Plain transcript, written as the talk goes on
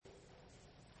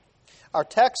Our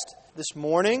text this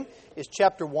morning is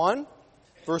chapter 1,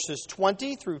 verses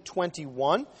 20 through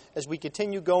 21, as we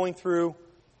continue going through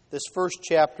this first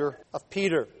chapter of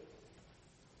Peter,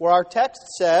 where our text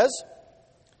says,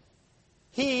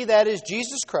 "He, that is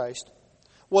Jesus Christ,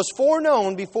 was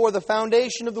foreknown before the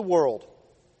foundation of the world,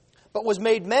 but was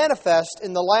made manifest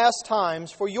in the last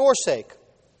times for your sake,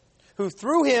 who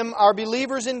through him are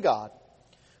believers in God,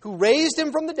 who raised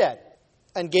him from the dead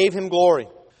and gave him glory,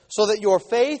 so that your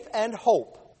faith and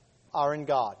hope are in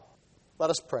God." Let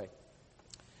us pray.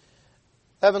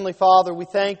 Heavenly Father, we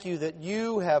thank you that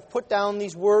you have put down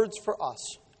these words for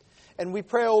us. And we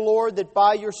pray, O Lord, that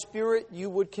by your Spirit you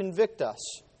would convict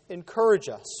us, encourage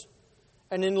us,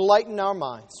 and enlighten our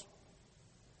minds.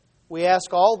 We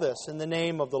ask all this in the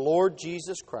name of the Lord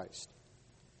Jesus Christ.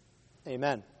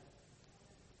 Amen.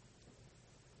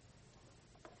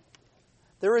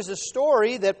 There is a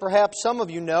story that perhaps some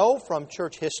of you know from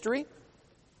church history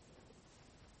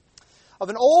of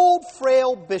an old,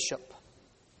 frail bishop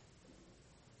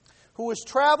who was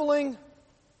traveling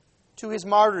to his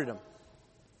martyrdom.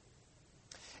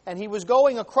 And he was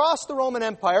going across the Roman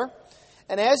Empire,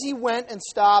 and as he went and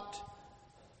stopped,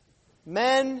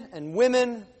 men and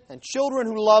women and children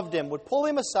who loved him would pull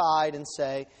him aside and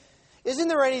say, "Isn't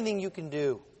there anything you can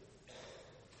do?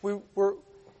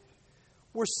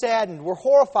 We're saddened, we're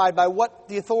horrified by what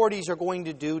the authorities are going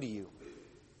to do to you.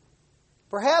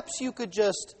 Perhaps you could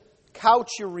just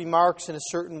couch your remarks in a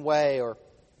certain way or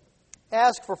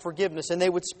ask for forgiveness and they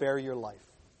would spare your life."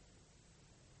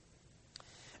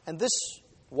 And this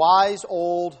wise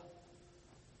old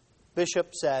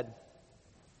bishop said,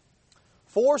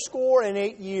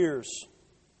 "68 years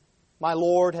my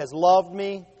Lord has loved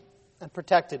me and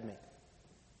protected me.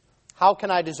 How can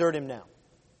I desert him now?"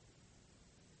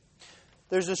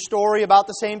 There's a story about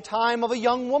the same time of a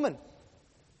young woman,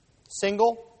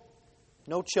 single,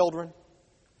 no children,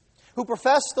 who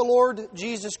professed the Lord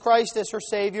Jesus Christ as her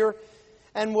Savior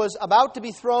and was about to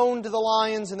be thrown to the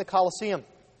lions in the Colosseum.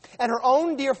 And her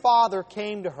own dear father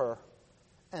came to her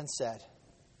and said,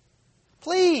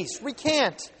 "Please,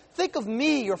 recant. Think of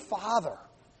me, your father.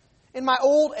 In my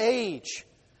old age,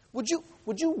 would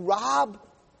you rob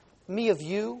me of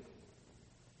you?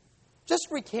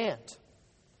 Just recant."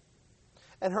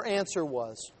 And her answer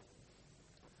was,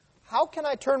 "How can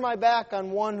I turn my back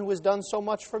on one who has done so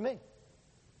much for me?"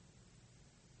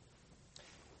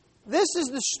 This is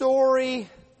the story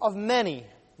of many,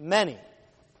 many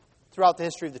throughout the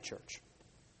history of the church.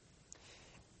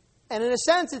 And in a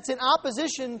sense, it's in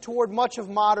opposition toward much of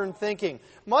modern thinking.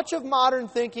 Much of modern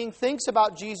thinking thinks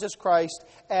about Jesus Christ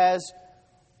as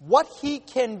what he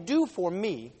can do for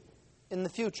me in the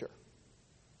future,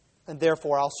 and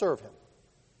therefore I'll serve him.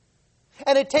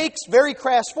 And it takes very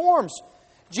crass forms.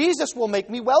 Jesus will make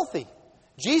me wealthy.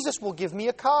 Jesus will give me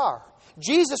a car.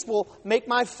 Jesus will make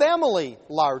my family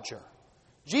larger.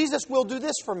 Jesus will do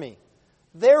this for me.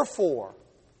 Therefore,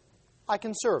 I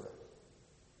can serve him.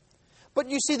 But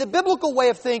you see, the biblical way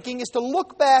of thinking is to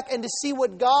look back and to see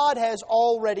what God has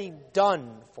already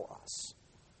done for us.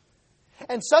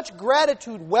 And such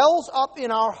gratitude wells up in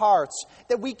our hearts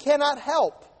that we cannot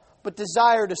help but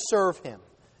desire to serve him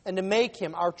and to make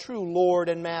him our true Lord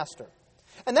and Master.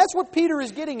 And that's what Peter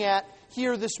is getting at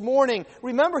here this morning.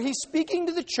 Remember, he's speaking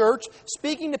to the church,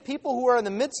 speaking to people who are in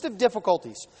the midst of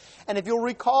difficulties. And if you'll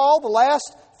recall, the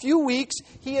last few weeks,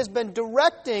 he has been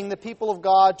directing the people of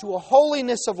God to a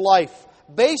holiness of life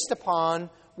based upon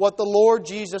what the Lord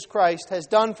Jesus Christ has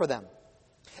done for them.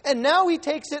 And now he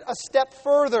takes it a step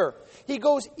further. He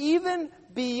goes even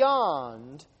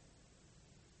beyond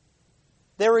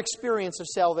their experience of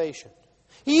salvation.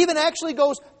 He even actually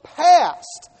goes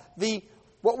past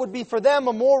what would be for them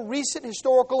a more recent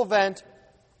historical event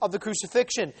of the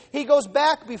crucifixion. He goes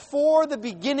back before the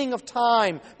beginning of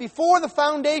time, before the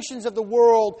foundations of the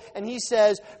world, and he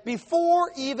says,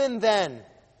 before even then,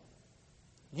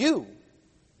 you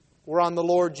were on the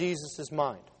Lord Jesus'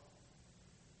 mind.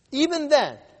 Even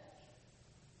then,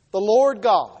 the Lord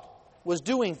God was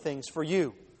doing things for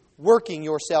you, working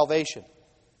your salvation.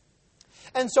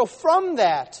 And so from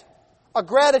that, a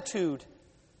gratitude,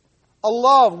 a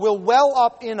love will well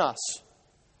up in us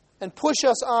and push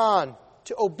us on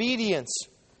to obedience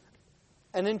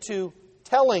and into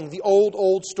telling the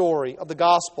old story of the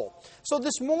gospel. So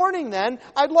this morning then,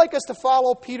 I'd like us to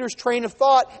follow Peter's train of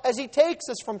thought as he takes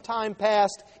us from time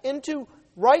past into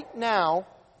right now,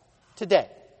 today,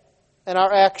 and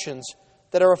our actions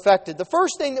that are affected. The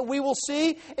first thing that we will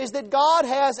see is that God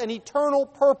has an eternal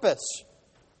purpose.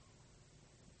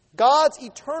 God's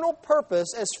eternal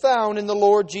purpose as found in the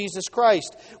Lord Jesus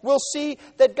Christ. We'll see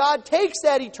that God takes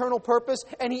that eternal purpose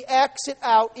and He acts it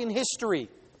out in history.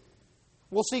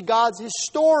 We'll see God's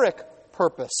historic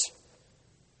purpose.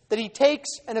 That He takes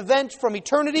an event from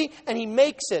eternity and He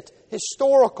makes it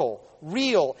historical,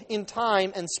 real, in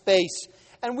time and space.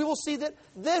 And we will see that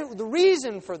the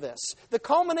reason for this, the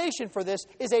culmination for this,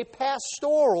 is a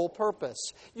pastoral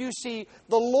purpose. You see,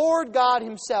 the Lord God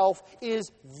Himself is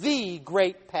the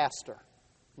great pastor,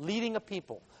 leading a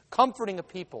people, comforting a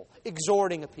people,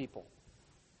 exhorting a people.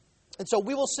 And so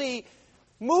we will see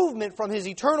movement from His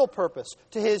eternal purpose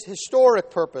to His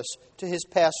historic purpose to His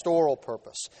pastoral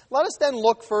purpose. Let us then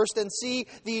look first and see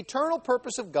the eternal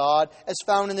purpose of God as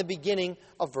found in the beginning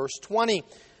of verse 20.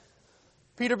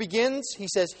 Peter begins, he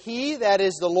says, He, that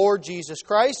is the Lord Jesus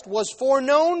Christ, was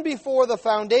foreknown before the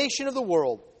foundation of the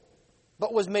world,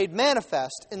 but was made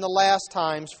manifest in the last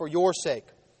times for your sake.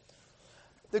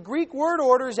 The Greek word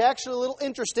order is actually a little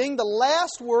interesting. The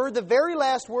last word, the very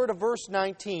last word of verse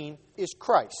 19 is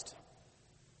Christ.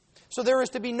 So there is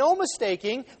to be no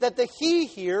mistaking that the He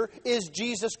here is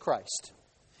Jesus Christ.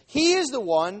 He is the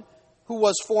one who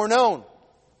was foreknown.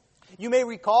 You may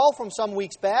recall from some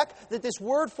weeks back that this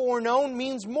word foreknown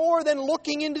means more than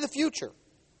looking into the future.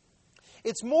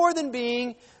 It's more than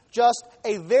being just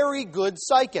a very good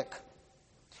psychic.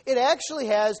 It actually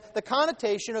has the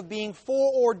connotation of being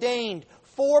foreordained,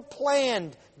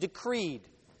 foreplanned, decreed.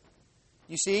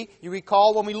 You see, you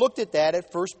recall when we looked at that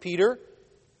at 1 Peter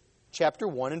chapter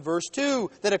 1 and verse 2,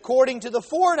 that according to the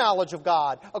foreknowledge of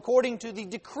God, according to the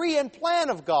decree and plan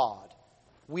of God,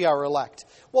 we are elect.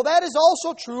 Well, that is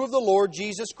also true of the Lord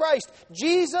Jesus Christ.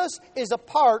 Jesus is a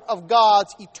part of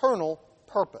God's eternal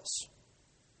purpose.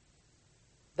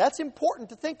 That's important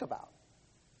to think about.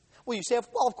 Well, you say,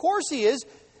 well, of course He is.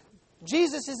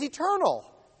 Jesus is eternal.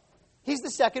 He's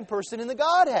the second person in the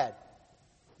Godhead.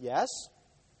 Yes.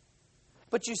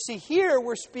 But you see, here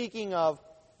we're speaking of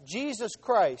Jesus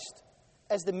Christ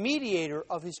as the mediator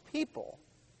of His people,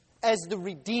 as the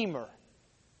Redeemer.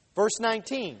 Verse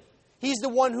 19. He's the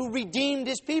one who redeemed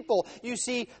His people. You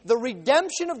see, the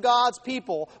redemption of God's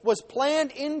people was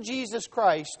planned in Jesus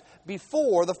Christ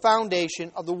before the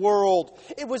foundation of the world.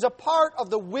 It was a part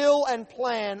of the will and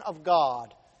plan of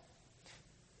God.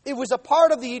 It was a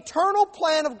part of the eternal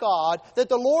plan of God that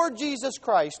the Lord Jesus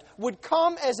Christ would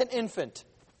come as an infant,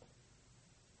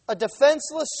 a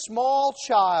defenseless small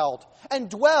child, and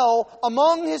dwell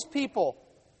among His people,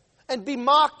 and be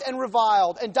mocked and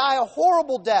reviled, and die a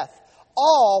horrible death,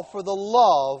 all for the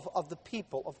love of the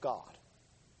people of God.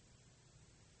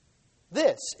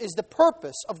 This is the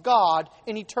purpose of God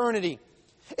in eternity.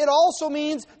 It also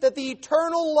means that the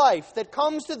eternal life that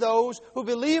comes to those who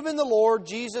believe in the Lord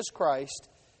Jesus Christ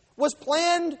was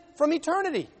planned from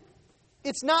eternity.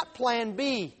 It's not plan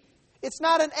B. It's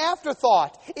not an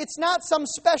afterthought. It's not some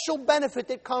special benefit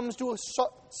that comes to a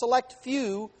select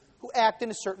few who act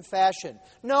in a certain fashion.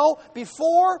 No,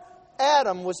 before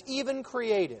Adam was even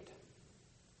created,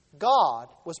 God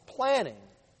was planning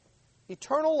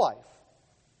eternal life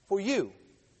for you,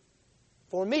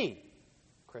 for me,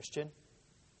 Christian.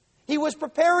 He was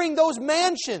preparing those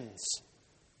mansions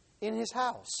in His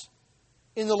house,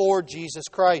 in the Lord Jesus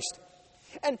Christ.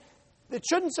 And it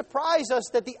shouldn't surprise us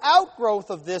that the outgrowth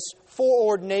of this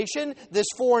foreordination, this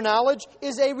foreknowledge,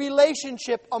 is a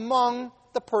relationship among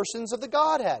the persons of the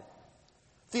Godhead.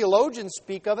 Theologians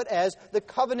speak of it as the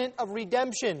covenant of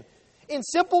redemption. In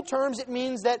simple terms, it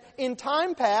means that in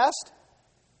time past,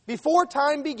 before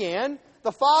time began,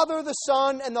 the Father, the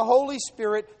Son, and the Holy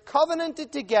Spirit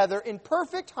covenanted together in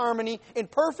perfect harmony, in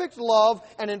perfect love,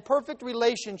 and in perfect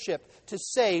relationship to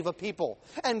save a people.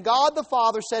 And God the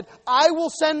Father said, I will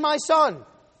send my Son.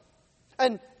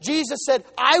 And Jesus said,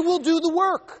 I will do the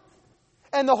work.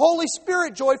 And the Holy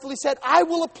Spirit joyfully said, I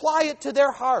will apply it to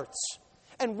their hearts.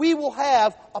 And we will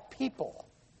have a people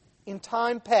in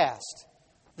time past.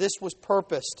 This was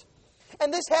purposed.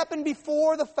 And this happened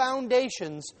before the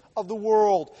foundations of the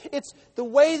world. It's the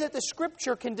way that the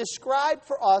Scripture can describe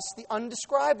for us the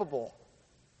undescribable.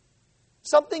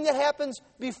 Something that happens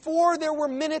before there were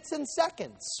minutes and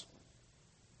seconds.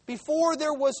 Before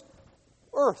there was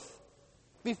earth.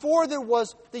 Before there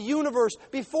was the universe.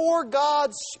 Before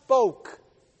God spoke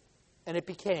and it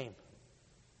became.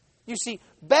 You see,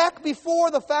 back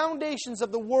before the foundations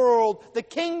of the world, the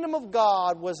kingdom of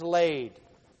God was laid.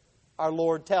 Our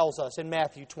Lord tells us in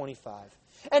Matthew 25.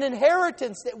 An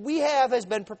inheritance that we have has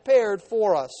been prepared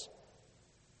for us.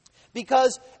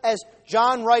 Because, as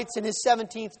John writes in his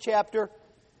 17th chapter,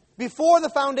 before the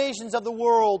foundations of the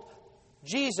world,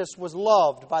 Jesus was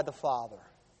loved by the Father.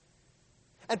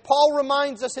 And Paul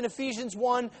reminds us in Ephesians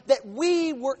 1 that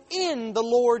we were in the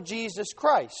Lord Jesus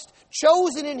Christ,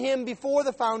 chosen in Him before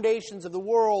the foundations of the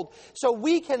world. So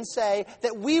we can say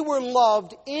that we were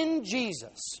loved in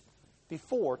Jesus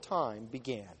before time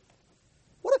began.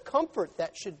 What a comfort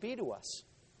that should be to us.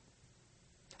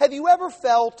 Have you ever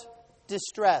felt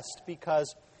distressed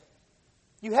because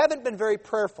you haven't been very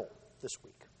prayerful this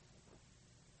week?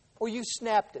 Or you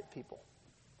snapped at people?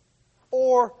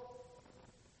 Or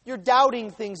you're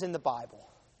doubting things in the Bible?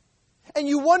 And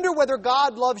you wonder whether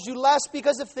God loves you less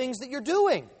because of things that you're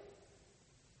doing?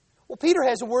 Well, Peter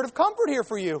has a word of comfort here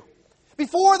for you.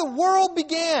 Before the world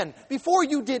began, before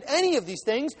you did any of these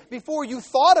things, before you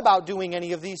thought about doing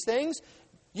any of these things,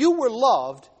 you were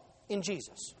loved in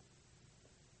Jesus.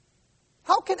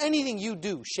 How can anything you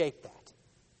do shake that?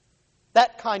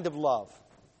 That kind of love.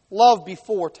 Love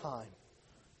before time.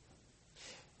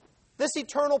 This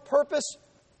eternal purpose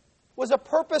was a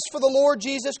purpose for the Lord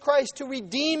Jesus Christ to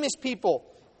redeem His people.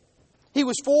 He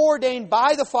was foreordained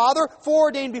by the Father,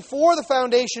 foreordained before the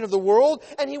foundation of the world,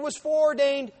 and He was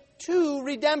foreordained to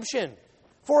redemption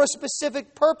for a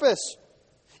specific purpose.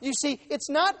 You see, it's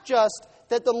not just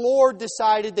that the Lord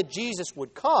decided that Jesus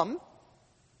would come,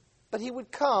 but He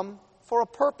would come for a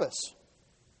purpose.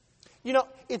 You know,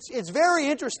 it's very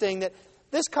interesting that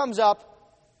this comes up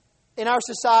in our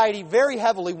society very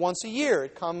heavily once a year.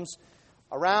 It comes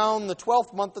around the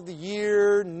 12th month of the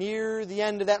year, near the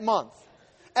end of that month.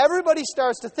 Everybody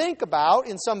starts to think about,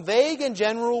 in some vague and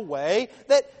general way,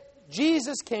 that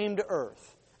Jesus came to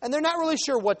earth. And they're not really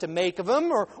sure what to make of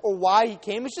Him or why He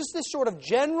came. It's just this sort of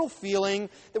general feeling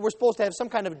that we're supposed to have some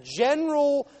kind of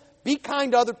general be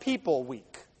kind to other people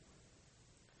week.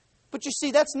 But you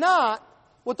see, that's not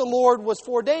what the Lord was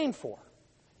foreordained for.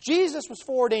 Jesus was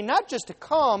foreordained not just to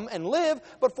come and live,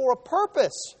 but for a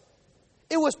purpose.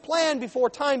 It was planned before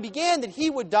time began that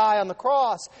He would die on the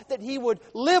cross, that He would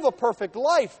live a perfect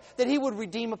life, that He would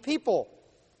redeem a people.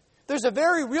 There's a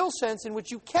very real sense in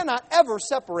which you cannot ever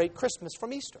separate Christmas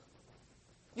from Easter.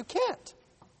 You can't.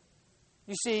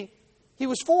 You see, He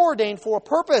was foreordained for a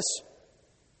purpose.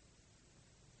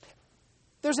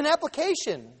 There's an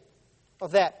application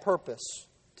of that purpose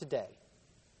today.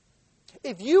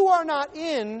 If you are not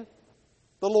in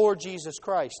the Lord Jesus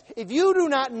Christ, if you do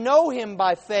not know Him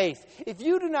by faith, if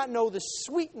you do not know the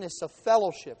sweetness of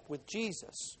fellowship with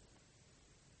Jesus,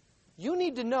 you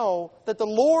need to know that the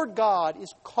Lord God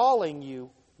is calling you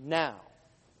now.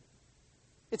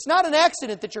 It's not an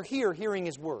accident that you're here hearing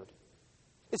His Word.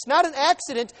 It's not an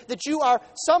accident that you are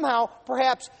somehow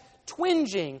perhaps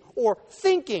twinging or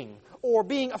thinking or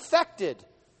being affected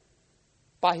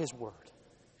by His Word.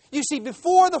 You see,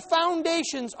 before the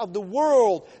foundations of the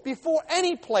world, before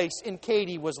any place in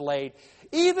Katy was laid,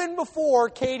 even before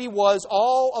Katy was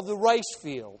all of the rice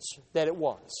fields that it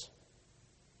was,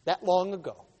 that long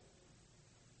ago,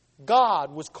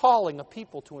 God was calling a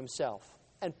people to Himself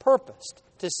and purposed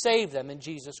to save them in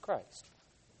Jesus Christ.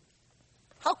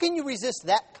 How can you resist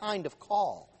that kind of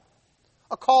call?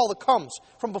 A call that comes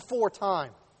from before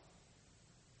time.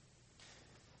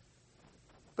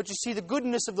 But you see, the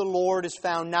goodness of the Lord is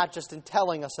found not just in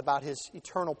telling us about His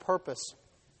eternal purpose.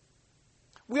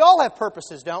 We all have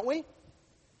purposes, don't we?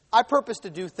 I purpose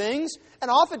to do things, and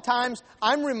oftentimes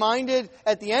I'm reminded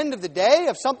at the end of the day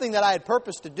of something that I had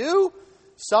purposed to do.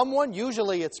 Someone,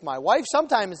 usually it's my wife,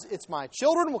 sometimes it's my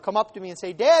children, will come up to me and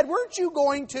say, "Dad, weren't you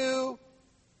going to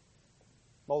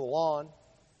mow the lawn,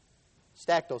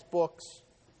 stack those books,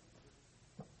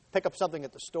 pick up something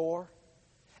at the store?"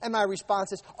 And my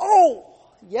response is, "Oh,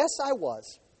 yes, I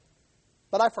was,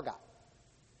 but I forgot.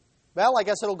 Well, I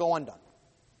guess it'll go undone."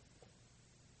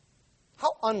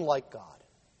 How unlike God.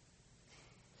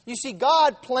 You see,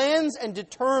 God plans and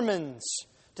determines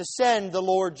to send the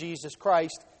Lord Jesus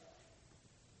Christ,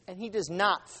 and He does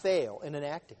not fail in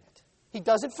enacting it. He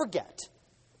doesn't forget.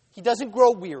 He doesn't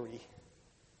grow weary.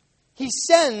 He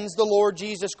sends the Lord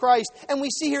Jesus Christ. And we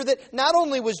see here that not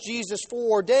only was Jesus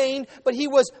foreordained, but He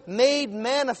was made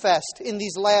manifest in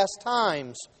these last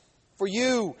times for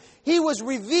you. He was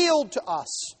revealed to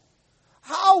us.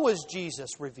 How was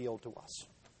Jesus revealed to us?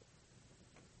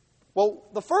 Well,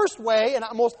 the first way, and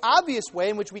most obvious way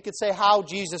in which we could say how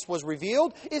Jesus was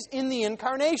revealed, is in the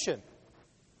Incarnation.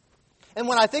 And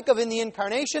when I think of in the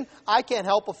Incarnation, I can't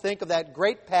help but think of that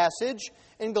great passage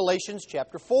in Galatians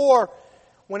chapter 4,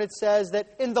 when it says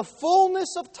that in the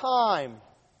fullness of time,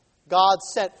 God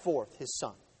set forth His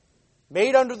Son,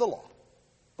 made under the law,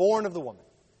 born of the woman.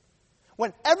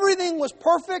 When everything was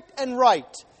perfect and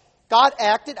right, God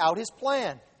acted out His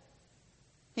plan.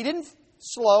 He didn't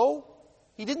slow.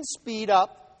 He didn't speed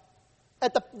up.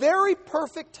 At the very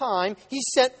perfect time, He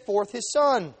sent forth His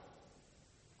Son.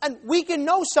 And we can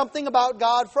know something about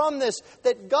God from this,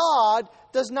 that God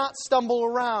does not stumble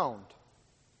around.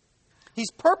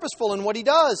 He's purposeful in what He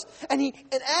does, and He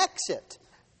enacts it.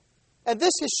 And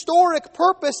this historic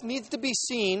purpose needs to be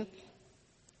seen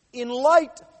in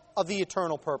light of the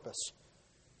eternal purpose.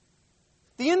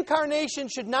 The incarnation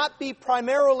should not be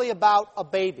primarily about a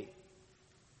baby.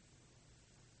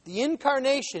 The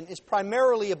incarnation is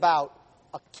primarily about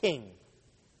a king.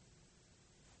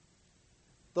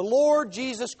 The Lord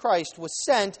Jesus Christ was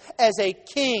sent as a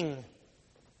king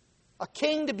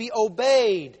to be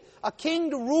obeyed, a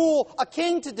king to rule, a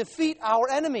king to defeat our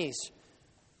enemies.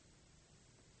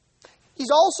 He's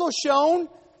also shown,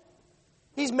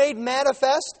 He's made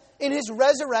manifest in His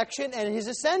resurrection and His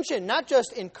ascension, not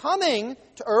just in coming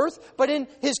to earth, but in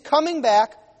His coming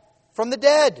back from the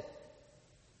dead.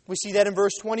 We see that in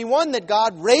verse 21, that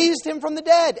God raised Him from the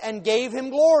dead and gave Him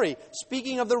glory,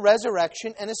 speaking of the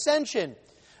resurrection and ascension.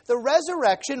 The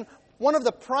resurrection, one of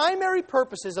the primary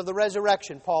purposes of the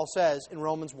resurrection, Paul says in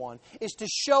Romans 1, is to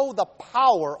show the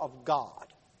power of God.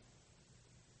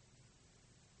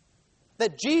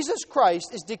 That Jesus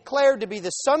Christ is declared to be the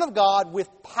Son of God with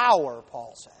power,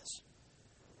 Paul says,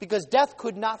 because death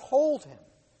could not hold Him.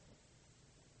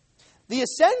 The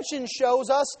ascension shows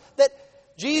us that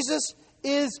Jesus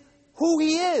is who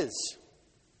He is.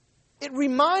 It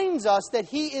reminds us that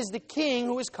He is the King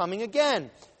who is coming again.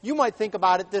 You might think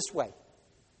about it this way.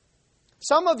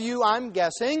 Some of you, I'm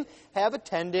guessing, have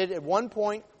attended at one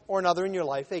point or another in your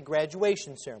life a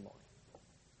graduation ceremony.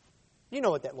 You know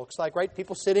what that looks like, right?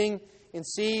 People sitting in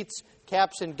seats,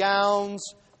 caps and gowns,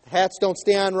 the hats don't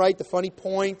stay on right, the funny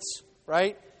points,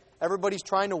 right? Everybody's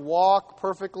trying to walk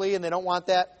perfectly and they don't want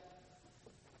that.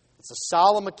 It's a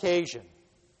solemn occasion,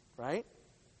 right?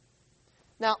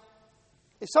 Now,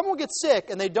 if someone gets sick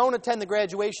and they don't attend the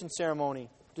graduation ceremony,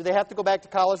 do they have to go back to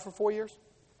college for 4 years?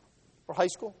 Or high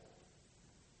school?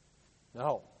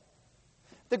 No.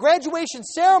 The graduation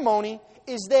ceremony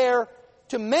is there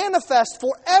to manifest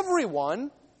for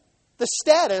everyone the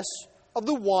status of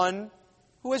the one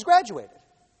who has graduated,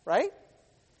 right?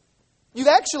 You've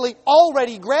actually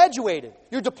already graduated.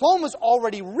 Your diploma's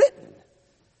already written.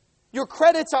 Your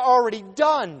credits are already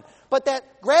done. But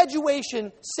that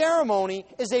graduation ceremony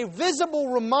is a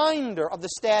visible reminder of the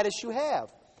status you have.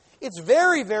 It's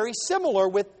very, very similar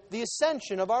with the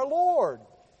ascension of our Lord.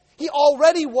 He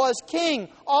already was king.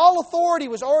 All authority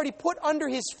was already put under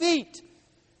His feet,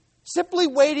 simply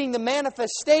waiting the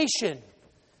manifestation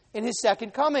in His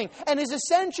second coming. And His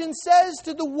ascension says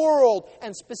to the world,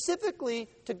 and specifically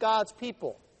to God's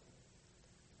people,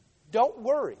 don't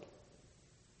worry.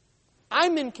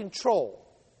 I'm in control.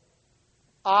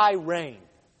 I reign.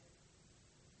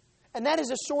 And that is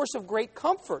a source of great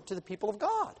comfort to the people of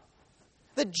God.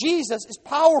 That Jesus is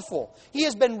powerful. He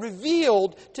has been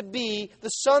revealed to be the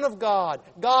Son of God,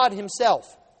 God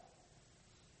Himself.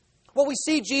 Well, we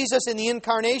see Jesus in the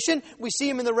incarnation. We see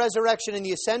Him in the resurrection and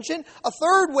the ascension. A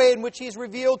third way in which He is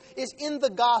revealed is in the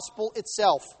gospel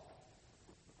itself.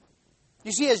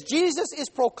 You see, as Jesus is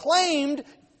proclaimed,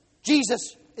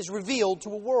 Jesus is revealed to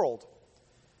a world.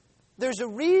 There's a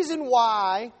reason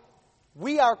why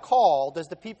we are called, as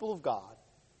the people of God,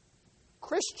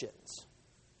 Christians.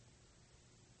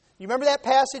 You remember that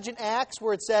passage in Acts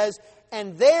where it says,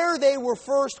 and there they were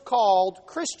first called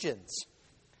Christians.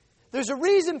 There's a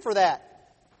reason for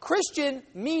that. Christian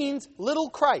means little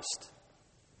Christ.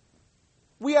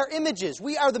 We are images.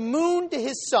 We are the moon to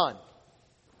His sun.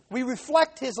 We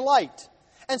reflect His light.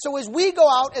 And so as we go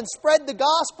out and spread the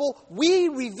gospel, we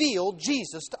reveal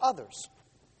Jesus to others.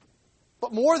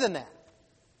 But more than that,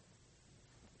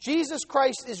 Jesus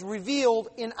Christ is revealed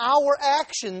in our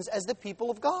actions as the people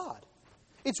of God.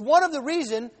 It's one of the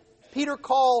reasons Peter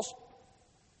calls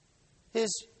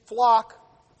his flock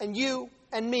and you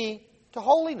and me to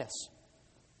holiness.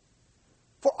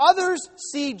 For others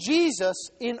see Jesus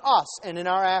in us and in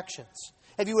our actions.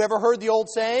 Have you ever heard the old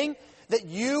saying that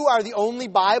you are the only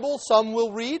Bible some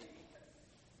will read?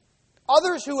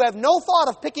 Others who have no thought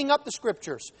of picking up the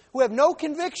Scriptures, who have no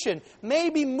conviction, may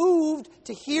be moved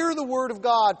to hear the Word of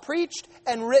God preached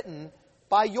and written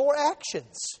by your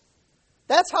actions.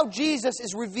 That's how Jesus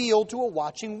is revealed to a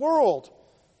watching world.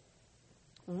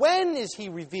 When is He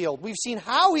revealed? We've seen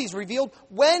how He's revealed.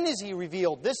 When is He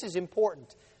revealed? This is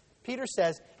important. Peter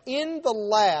says, in the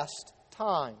last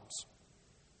times.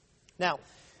 Now,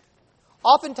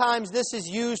 oftentimes this is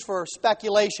used for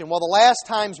speculation. Well, the last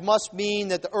times must mean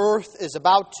that the earth is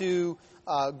about to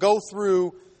go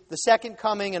through the second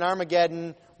coming and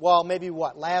Armageddon. Well, maybe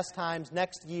what? Last times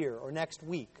next year or next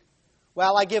week.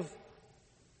 Well, I give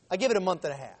it a month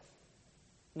and a half.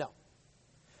 No.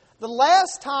 The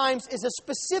last times is a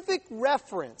specific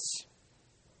reference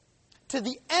to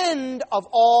the end of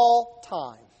all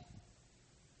time.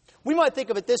 We might think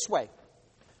of it this way.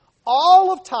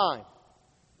 All of time,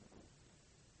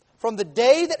 from the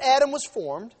day that Adam was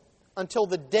formed until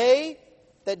the day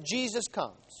that Jesus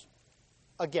comes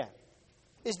again,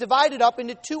 is divided up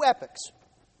into two epochs.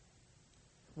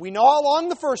 We know how long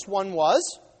the first one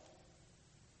was,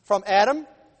 from Adam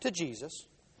to Jesus.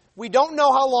 We don't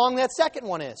know how long that second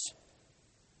one is.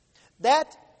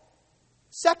 That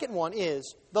second one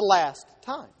is the last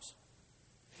times.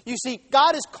 You see,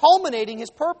 God is culminating His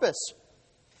purpose.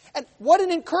 And what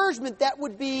an encouragement that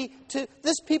would be to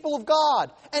this people of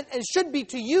God. And it should be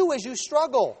to you as you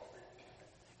struggle.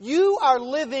 You are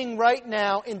living right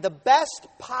now in the best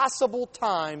possible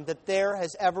time that there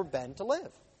has ever been to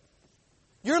live.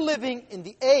 You're living in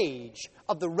the age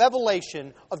of the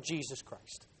revelation of Jesus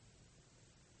Christ.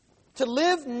 To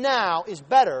live now is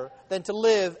better than to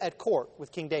live at court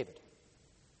with King David.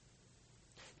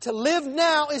 To live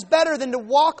now is better than to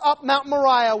walk up Mount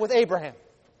Moriah with Abraham.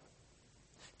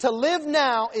 To live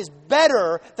now is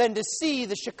better than to see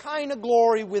the Shekinah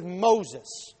glory with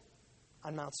Moses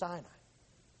on Mount Sinai.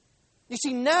 You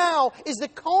see, now is the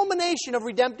culmination of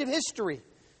redemptive history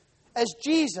as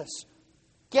Jesus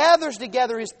gathers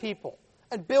together His people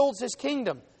and builds His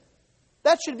kingdom.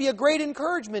 That should be a great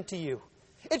encouragement to you.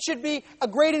 It should be a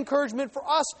great encouragement for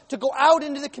us to go out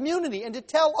into the community and to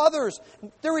tell others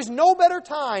there is no better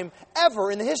time ever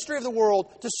in the history of the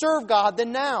world to serve God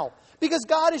than now. Because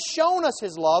God has shown us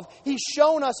His love. He's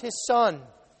shown us His Son.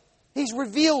 He's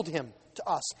revealed Him to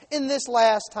us in this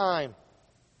last time.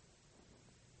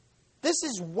 This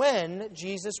is when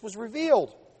Jesus was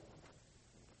revealed.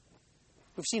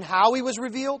 We've seen how He was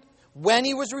revealed, when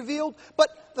He was revealed. But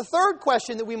the third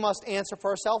question that we must answer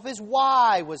for ourselves is,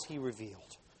 why was He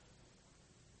revealed?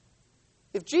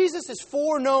 If Jesus is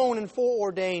foreknown and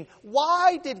foreordained,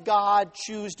 why did God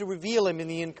choose to reveal Him in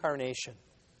the incarnation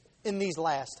in these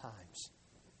last times?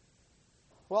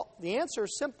 Well, the answer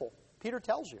is simple. Peter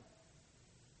tells you.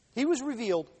 He was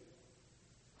revealed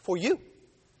for you.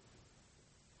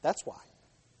 That's why.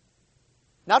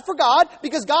 Not for God,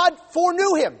 because God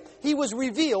foreknew Him. He was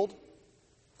revealed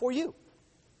for you.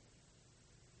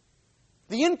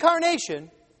 The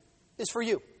incarnation is for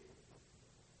you.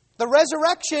 The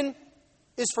resurrection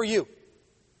is for you.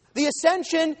 The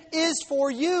ascension is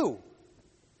for you.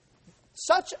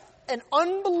 Such an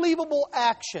unbelievable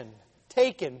action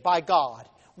taken by God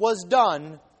was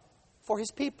done for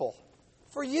His people,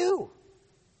 for you.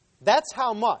 That's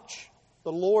how much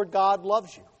the Lord God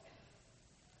loves you.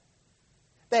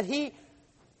 That He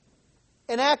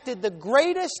enacted the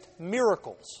greatest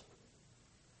miracles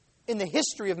in the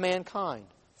history of mankind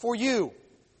for you.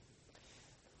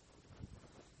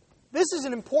 This is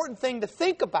an important thing to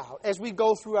think about as we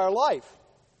go through our life.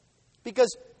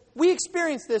 Because we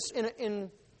experience this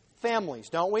in families,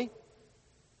 don't we?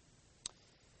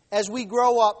 As we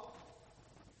grow up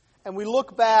and we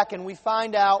look back and we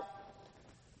find out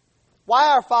why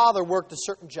our father worked a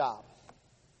certain job.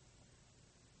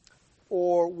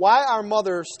 Or why our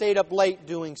mother stayed up late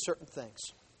doing certain things.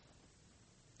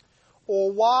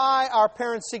 Or why our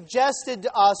parents suggested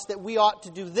to us that we ought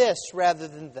to do this rather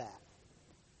than that.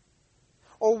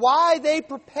 Or why they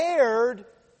prepared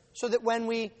so that when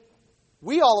we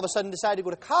all of a sudden decided to go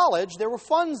to college, there were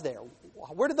funds there.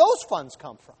 Where did those funds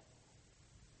come from?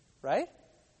 Right?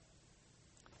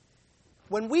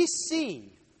 When we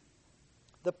see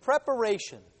the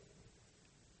preparation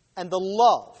and the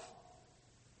love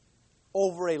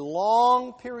over a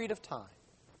long period of time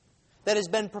that has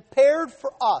been prepared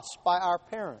for us by our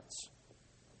parents,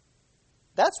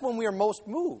 that's when we are most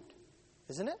moved,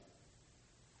 isn't it?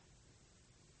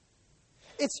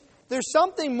 There's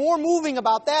something more moving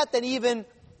about that than even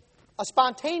a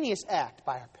spontaneous act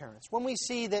by our parents. When we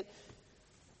see that,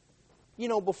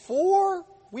 before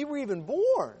we were even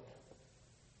born,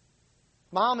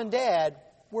 Mom and Dad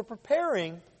were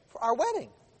preparing for our wedding.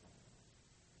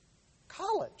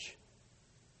 College.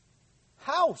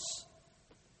 House.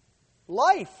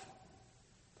 Life.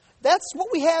 That's what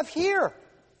we have here.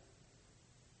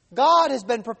 God has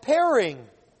been preparing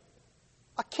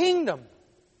a kingdom,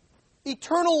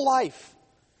 eternal life,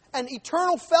 and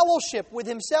eternal fellowship with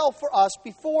Himself for us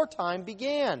before time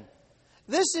began.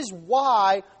 This is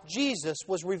why Jesus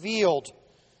was revealed.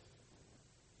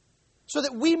 So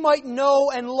that we might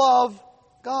know and love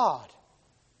God.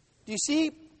 Do you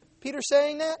see Peter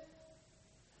saying that?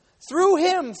 Through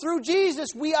Him, through Jesus,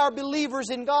 we are believers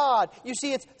in God. You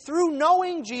see, it's through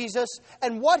knowing Jesus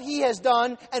and what He has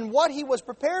done and what He was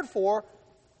prepared for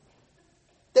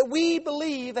that we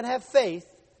believe and have faith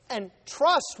and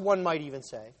trust, one might even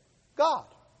say, God.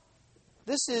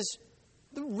 This is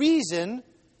the reason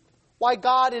why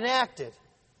God enacted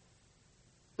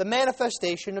the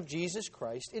manifestation of Jesus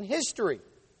Christ in history.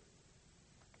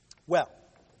 Well,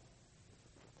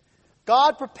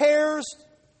 God prepares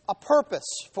a purpose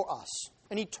for us,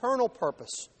 an eternal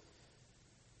purpose,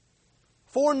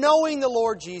 for knowing the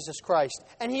Lord Jesus Christ.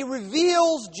 And He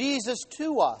reveals Jesus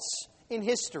to us in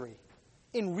history,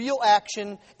 in real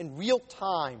action, in real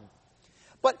time.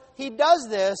 But He does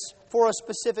this for a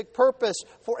specific purpose,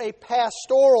 for a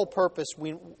pastoral purpose,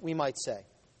 we might say.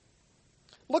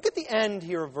 Look at the end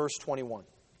here of verse 21.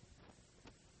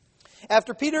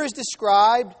 After Peter has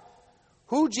described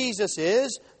who Jesus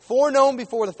is, foreknown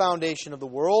before the foundation of the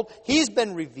world, He's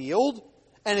been revealed,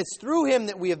 and it's through Him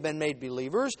that we have been made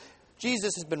believers.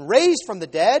 Jesus has been raised from the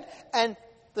dead, and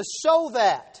the so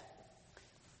that.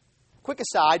 Quick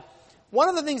aside, one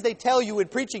of the things they tell you in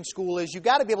preaching school is you've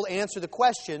got to be able to answer the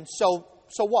question, so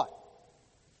what?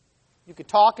 You could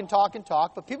talk and talk and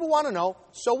talk, but people want to know,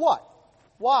 so what?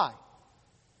 Why?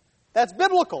 That's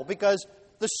biblical, because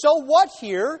the so what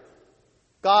here,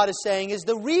 God is saying, is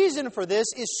the reason for this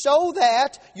is so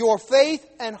that your faith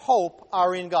and hope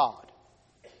are in God.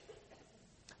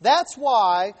 That's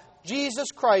why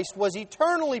Jesus Christ was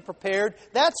eternally prepared.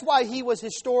 That's why He was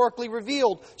historically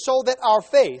revealed, so that our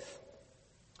faith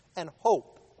and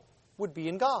hope would be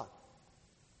in God.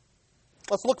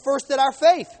 Let's look first at our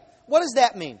faith. What does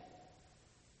that mean?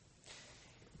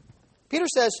 Peter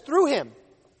says, through Him,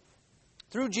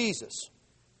 through Jesus,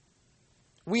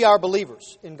 we are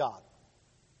believers in God.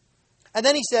 And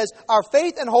then he says, our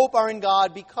faith and hope are in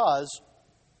God because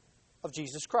of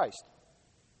Jesus Christ.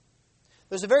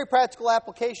 There's a very practical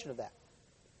application of that.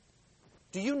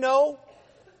 Do you know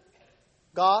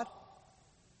God?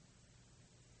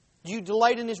 Do you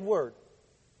delight in His Word?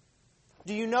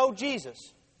 Do you know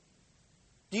Jesus?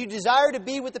 Do you desire to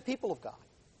be with the people of God?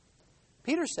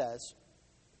 Peter says,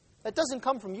 that doesn't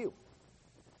come from you.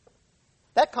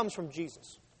 That comes from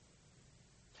Jesus.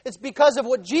 It's because of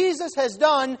what Jesus has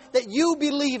done that you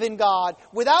believe in God.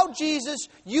 Without Jesus,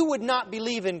 you would not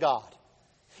believe in God.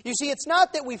 You see, it's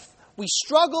not that we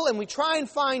struggle and we try and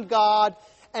find God,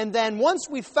 and then once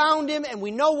we've found Him and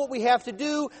we know what we have to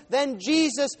do, then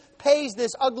Jesus pays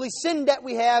this ugly sin debt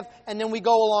we have, and then we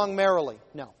go along merrily.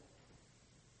 No.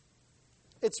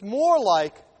 It's more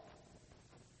like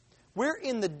we're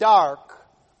in the dark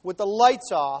with the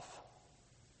lights off,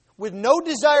 with no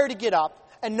desire to get up,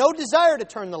 and no desire to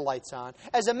turn the lights on.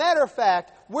 As a matter of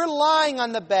fact, we're lying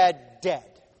on the bed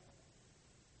dead.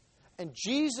 And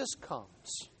Jesus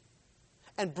comes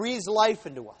and breathes life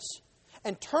into us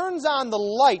and turns on the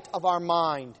light of our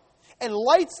mind and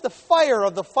lights the fire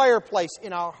of the fireplace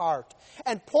in our heart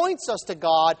and points us to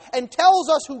God and tells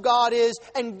us who God is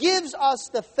and gives us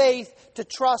the faith to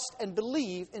trust and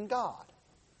believe in God.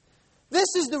 This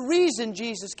is the reason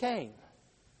Jesus came,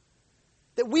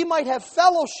 that we might have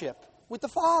fellowship with the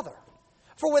Father.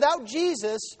 For without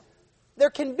Jesus, there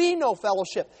can be no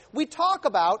fellowship. We talk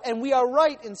about, and we are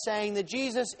right in saying that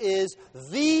Jesus is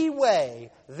the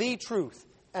way, the truth,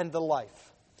 and the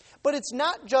life. But it's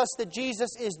not just that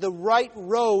Jesus is the right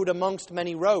road amongst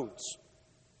many roads.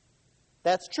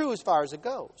 That's true as far as it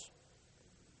goes.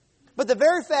 But the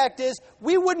very fact is,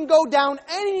 we wouldn't go down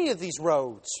any of these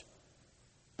roads,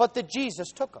 but that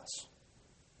Jesus took us.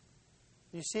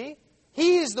 You see?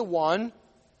 He is the one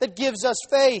that gives us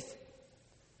faith.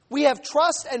 We have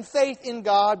trust and faith in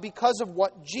God because of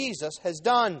what Jesus has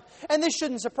done. And this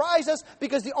shouldn't surprise us,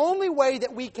 because the only way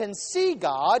that we can see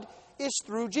God is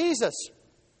through Jesus.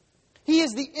 He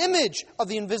is the image of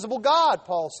the invisible God,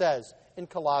 Paul says in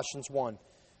Colossians 1.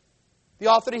 The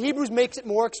author of Hebrews makes it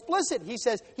more explicit. He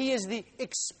says He is the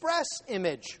express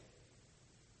image.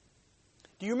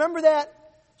 Do you remember that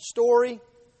story?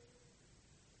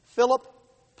 Philip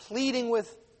pleading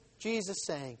with Jesus,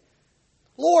 saying,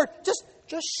 Lord, just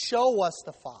show us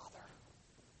the Father.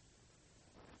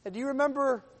 And do you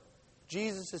remember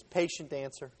Jesus' patient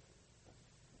answer?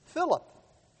 Philip,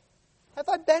 have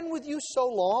I been with you so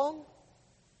long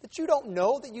that you don't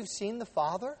know that you've seen the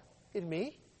Father in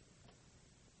me?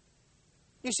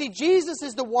 You see, Jesus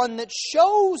is the one that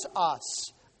shows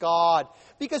us God,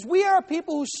 because we are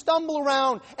people who stumble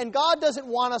around, and God doesn't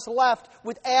want us left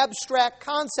with abstract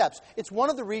concepts. It's one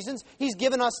of the reasons He's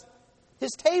given us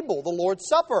His table, the Lord's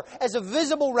Supper, as a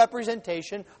visible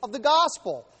representation of the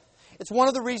gospel. It's one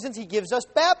of the reasons He gives us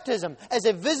baptism, as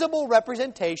a visible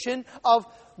representation of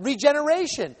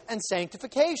regeneration and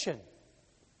sanctification.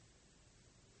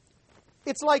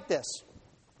 It's like this.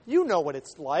 You know what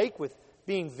it's like with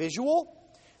being visual.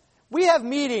 We have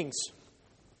meetings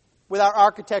with our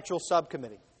architectural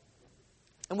subcommittee.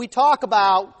 And we talk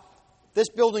about this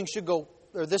building should go,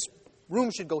 or this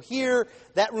room should go here,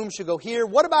 that room should go here.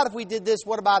 What about if we did this?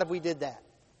 What about if we did that?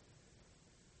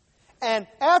 And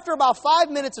after about 5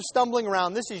 minutes of stumbling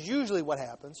around, this is usually what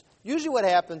happens. Usually what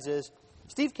happens is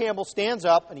Steve Campbell stands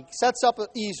up and he sets up an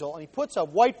easel and he puts a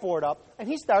whiteboard up and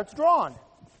he starts drawing.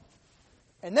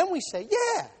 And then we say,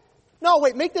 yeah. No,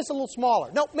 wait, make this a little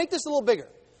smaller. No, make this a little bigger.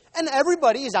 And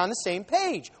everybody is on the same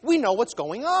page. We know what's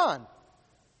going on.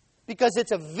 Because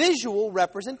it's a visual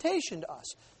representation to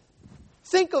us.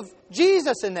 Think of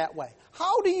Jesus in that way.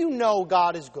 How do you know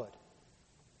God is good?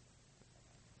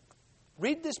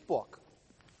 Read this book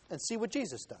and see what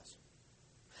Jesus does.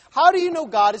 How do you know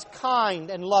God is kind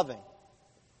and loving?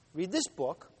 Read this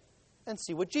book and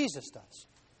see what Jesus does.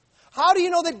 How do you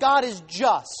know that God is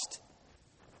just?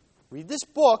 Read this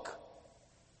book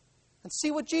and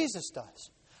see what Jesus does.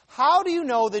 How do you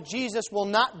know that Jesus will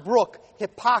not brook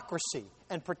hypocrisy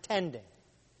and pretending?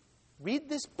 Read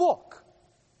this book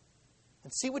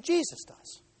and see what Jesus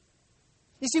does.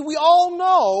 You see, we all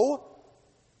know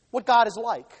what God is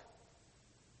like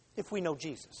if we know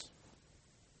Jesus.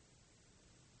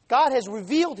 God has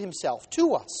revealed Himself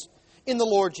to us in the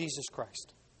Lord Jesus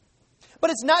Christ. But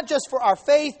it's not just for our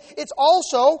faith, it's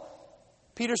also,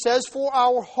 Peter says, for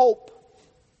our hope.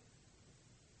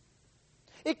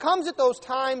 It comes at those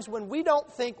times when we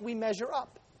don't think we measure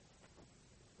up.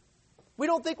 We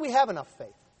don't think we have enough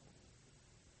faith.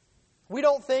 We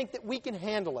don't think that we can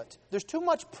handle it. There's too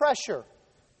much pressure.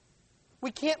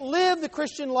 We can't live the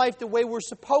Christian life the way we're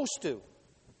supposed to.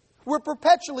 We're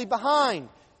perpetually behind.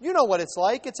 You know what it's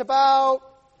like. It's about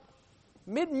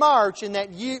mid-March in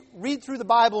that year, read through the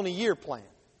Bible in a year plan.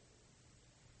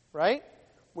 Right?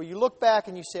 Where you look back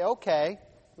and you say, okay,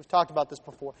 we've talked about this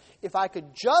before. If I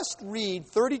could just read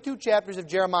 32 chapters of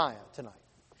Jeremiah tonight,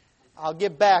 I'll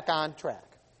get back on track.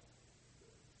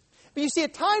 But you see,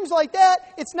 at times like that,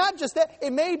 it's not just that.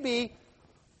 It may be,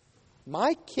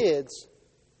 my kids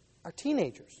are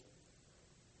teenagers.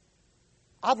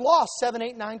 I've lost 7,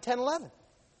 8, 9, 10, 11.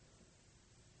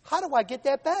 How do I get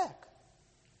that back?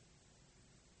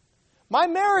 My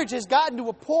marriage has gotten to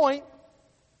a point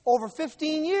over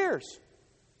 15 years.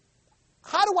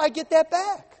 How do I get that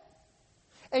back?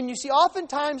 And you see,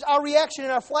 oftentimes our reaction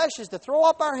in our flesh is to throw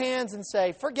up our hands and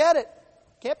say, forget it.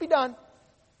 Can't be done.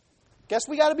 Guess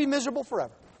we got to be miserable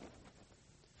forever.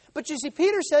 But you see,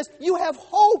 Peter says, you have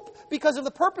hope because of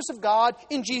the purpose of God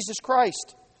in Jesus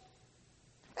Christ.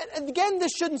 And again,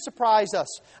 this shouldn't surprise us.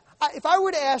 If I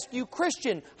were to ask you,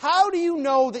 Christian, how do you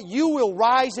know that you will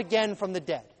rise again from the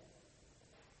dead?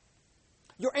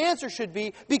 Your answer should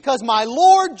be, because my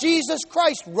Lord Jesus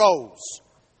Christ rose.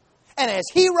 And as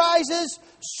He rises,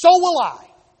 so will I.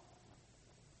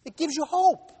 It gives you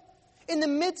hope in the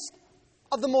midst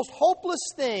of the most hopeless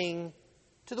thing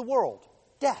to the world,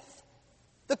 death.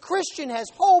 The Christian has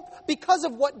hope because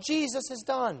of what Jesus has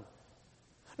done.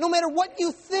 No matter what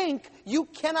you think you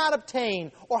cannot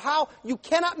obtain or how you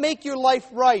cannot make your life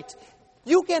right,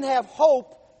 you can have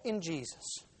hope in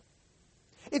Jesus.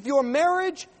 If your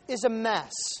marriage is a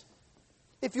mess,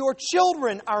 if your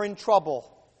children are in trouble,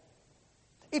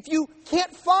 if you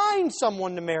can't find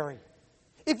someone to marry,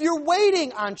 if you're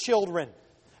waiting on children,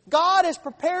 God has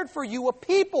prepared for you a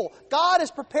people. God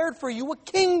has prepared for you a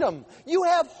kingdom. You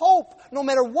have hope no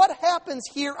matter what happens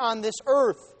here on this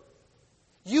earth.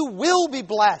 You will be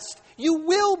blessed. You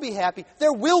will be happy.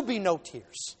 There will be no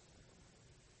tears.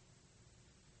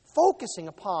 Focusing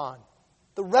upon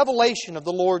the revelation of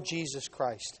the Lord Jesus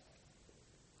Christ.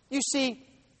 You see,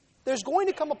 there's going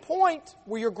to come a point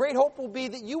where your great hope will be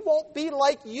that you won't be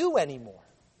like you anymore.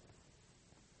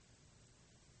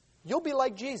 You'll be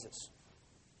like Jesus.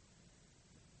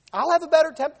 I'll have a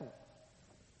better temperament.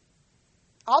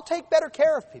 I'll take better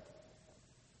care of people.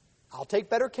 I'll take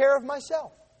better care of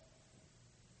myself.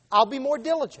 I'll be more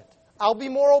diligent. I'll be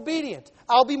more obedient.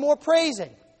 I'll be more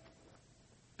praising.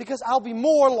 Because I'll be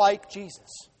more like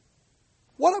Jesus.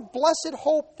 What a blessed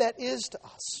hope that is to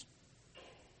us.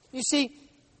 You see,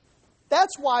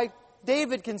 that's why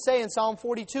David can say in Psalm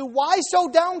 42, why so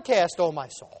downcast, O my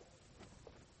soul?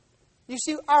 You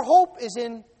see, our hope is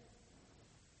in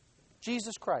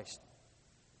Jesus Christ.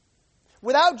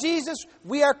 Without Jesus,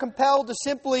 we are compelled to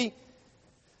simply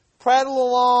prattle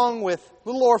along with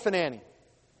little orphan Annie.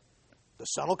 The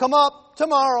sun will come up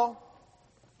tomorrow.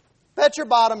 Bet your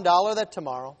bottom dollar that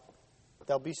tomorrow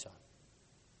there'll be sun.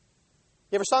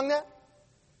 You ever sung that?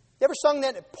 You ever sung that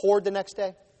and it poured the next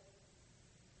day?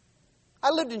 I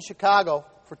lived in Chicago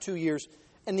for 2 years,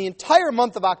 and the entire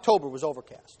month of October was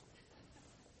overcast.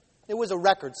 It was a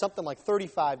record, something like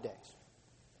 35 days.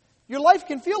 Your life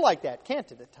can feel like that,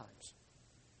 can't it, at times?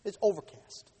 It's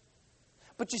overcast.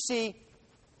 But you see,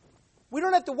 we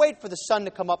don't have to wait for the sun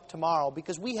to come up tomorrow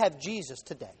because we have Jesus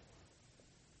today.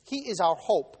 He is our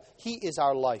hope. He is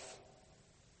our life.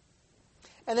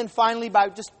 And then finally, by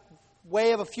just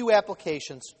way of a few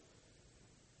applications.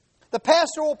 The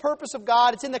pastoral purpose of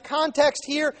God, it's in the context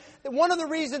here that one of the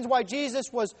reasons why Jesus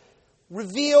was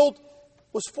revealed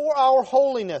was for our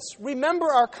holiness. Remember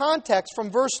our context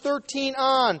from verse 13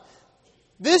 on.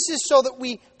 This is so that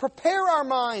we prepare our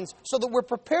minds, so that we're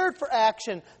prepared for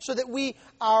action, so that we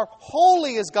are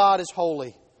holy as God is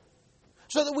holy,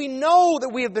 so that we know that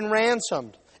we have been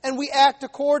ransomed, and we act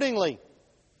accordingly.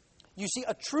 You see,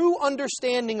 a true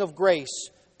understanding of grace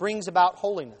brings about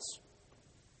holiness.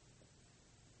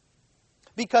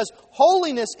 Because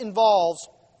holiness involves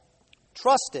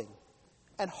trusting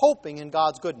and hoping in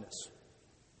God's goodness.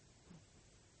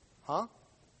 Huh?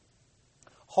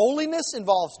 Holiness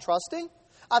involves trusting?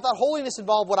 I thought holiness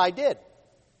involved what I did.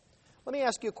 Let me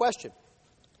ask you a question.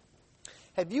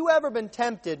 Have you ever been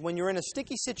tempted when you're in a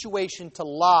sticky situation to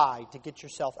lie to get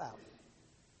yourself out?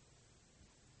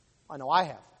 I know I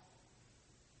have.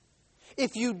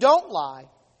 If you don't lie,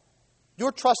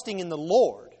 you're trusting in the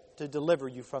Lord to deliver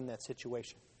you from that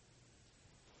situation.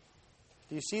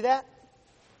 Do you see that?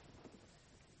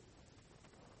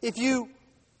 If you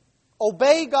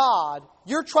obey God,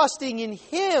 you're trusting in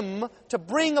Him to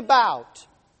bring about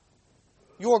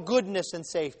your goodness and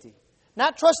safety.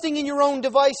 Not trusting in your own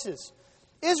devices.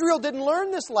 Israel didn't learn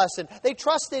this lesson. They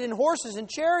trusted in horses and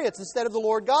chariots instead of the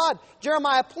Lord God.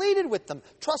 Jeremiah pleaded with them,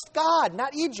 trust God,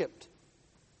 not Egypt.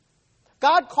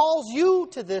 God calls you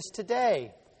to this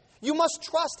today. You must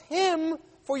trust Him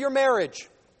for your marriage.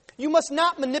 You must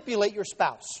not manipulate your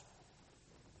spouse.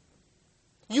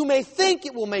 You may think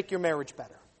it will make your marriage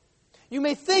better. You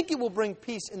may think it will bring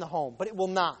peace in the home, but it will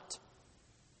not.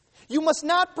 You must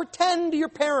not pretend to your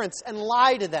parents and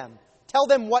lie to them. Tell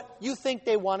them what you think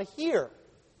they want to hear.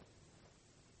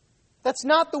 That's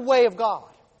not the way of God.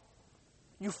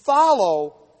 You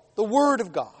follow the Word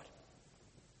of God.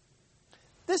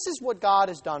 This is what God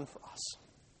has done for us.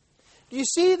 Do you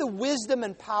see the wisdom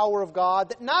and power of God?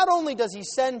 That not only does He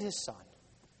send His Son,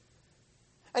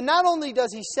 and not only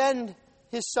does He send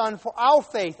His Son for our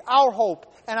faith, our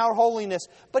hope, and our holiness,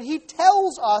 but He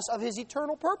tells us of His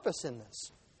eternal purpose in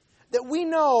this. That we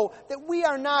know that we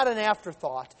are not an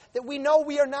afterthought. That we know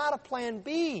we are not a plan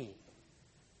B.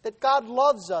 That God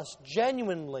loves us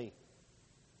genuinely.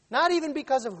 Not even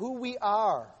because of who we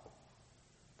are,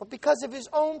 but because of His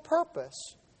own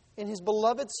purpose in His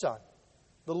beloved Son,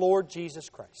 the Lord Jesus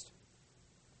Christ.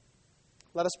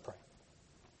 Let us pray.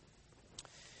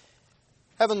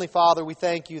 Heavenly Father, we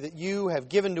thank You that You have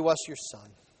given to us Your Son.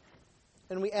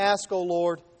 And we ask, O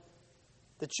Lord,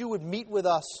 that You would meet with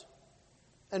us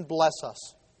and bless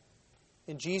us.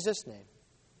 In Jesus' name,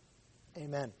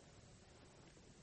 amen.